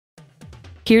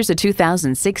Here's a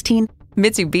 2016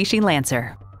 Mitsubishi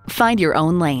Lancer. Find your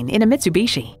own lane in a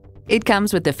Mitsubishi. It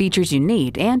comes with the features you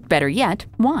need and, better yet,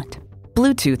 want.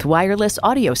 Bluetooth wireless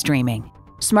audio streaming,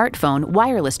 smartphone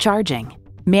wireless charging,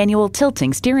 manual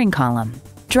tilting steering column,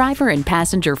 driver and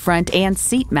passenger front and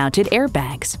seat-mounted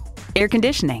airbags, air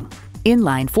conditioning,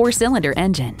 inline 4-cylinder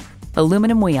engine,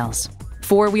 aluminum wheels,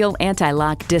 4-wheel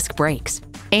anti-lock disc brakes,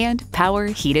 and power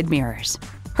heated mirrors.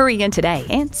 Hurry in today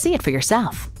and see it for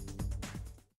yourself.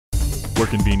 We're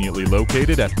conveniently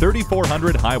located at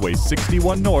 3400 Highway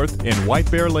 61 North in White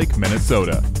Bear Lake,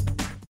 Minnesota.